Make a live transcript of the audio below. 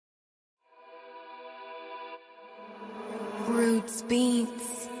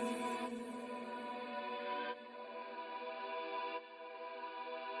Beats.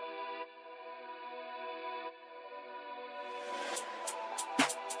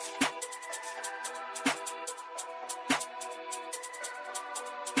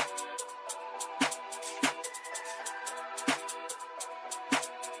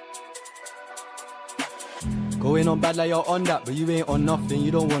 Going on bad like you're on that, but you ain't on nothing,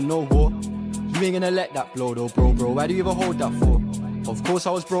 you don't want no war. You ain't gonna let that blow though, bro, why do you even hold that for? Of course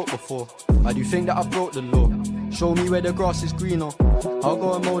I was broke before, why do you think that I broke the law? Show me where the grass is greener, I'll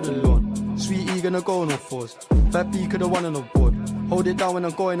go and mow the lawn. Sweet E gonna go no fours, Fat B could've won on the board. Hold it down when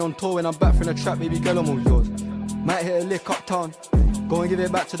I'm going on tour, when I'm back from the trap, baby girl I'm all yours. Might hit a lick uptown, go and give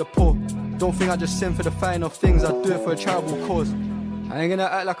it back to the poor. Don't think I just sin for the fine of things, I do it for a charitable cause. I ain't gonna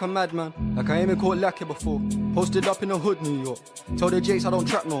act like a madman, like I ain't been caught lacking before. Posted up in the hood, New York. Tell the Jakes I don't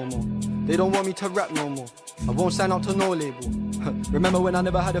trap no more. They don't want me to rap no more. I won't sign out to no label. Remember when I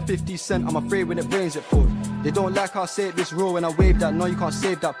never had a 50 cent? I'm afraid when it rains it pours. They don't like how I say it this raw when I wave that. No, you can't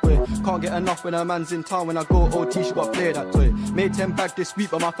save that boy. Can't get enough when a man's in town. When I go OT, she got play that toy. Made 10 back this week,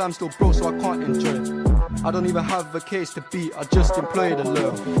 but my fam still broke, so I can't enjoy it. I don't even have a case to beat, I just employ the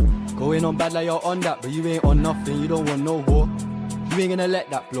lure. Going on bad like you're on that, but you ain't on nothing, you don't want no war. You ain't gonna let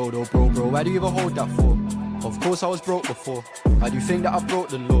that blow though, bro, why do you even hold that for? Of course I was broke before, why do you think that I broke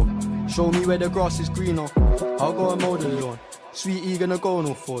the law? Show me where the grass is greener, I'll go and mow the lawn. Sweet E gonna go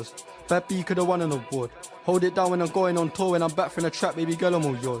no fours, Fat B could've won on the board. Hold it down when I'm going on tour, when I'm back from the trap, baby girl I'm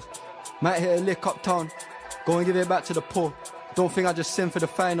all yours. Might hit a lick uptown, go and give it back to the poor. Don't think I just sin for the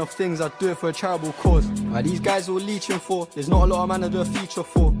fine of things, I do it for a charitable cause. Why these guys all leeching for? There's not a lot of man to do a feature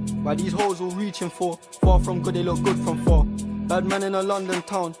for. Why these hoes all reaching for? Far from good, they look good from far. Bad man in a London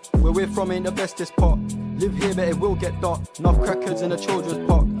town, where we're from ain't the bestest part. Live here but it will get dark, enough crackheads in a children's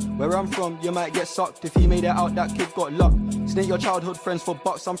park. Where I'm from, you might get sucked, if he made it out that kid got luck. Snake your childhood friends for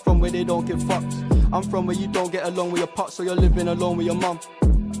bucks, I'm from where they don't give fucks. I'm from where you don't get along with your pops, so you're living alone with your mum.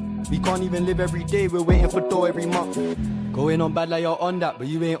 We can't even live every day, we're waiting for dough every month. Going on bad like you're on that, but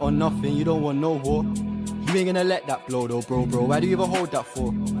you ain't on nothing, you don't want no war. You ain't gonna let that blow though, bro, why do you even hold that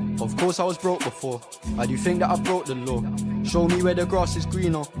for? Of course I was broke before, why do you think that I broke the law? Show me where the grass is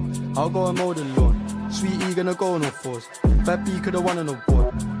greener, I'll go and mow the lawn. Sweet E gonna go no fours, Fat B could've won on the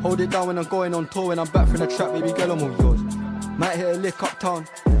board. Hold it down when I'm going on tour, when I'm back from the trap, baby girl I'm all yours. Might hit a lick uptown,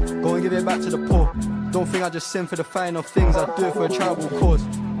 go and give it back to the poor. Don't think I just sin for the fine of things, I do it for a charitable cause.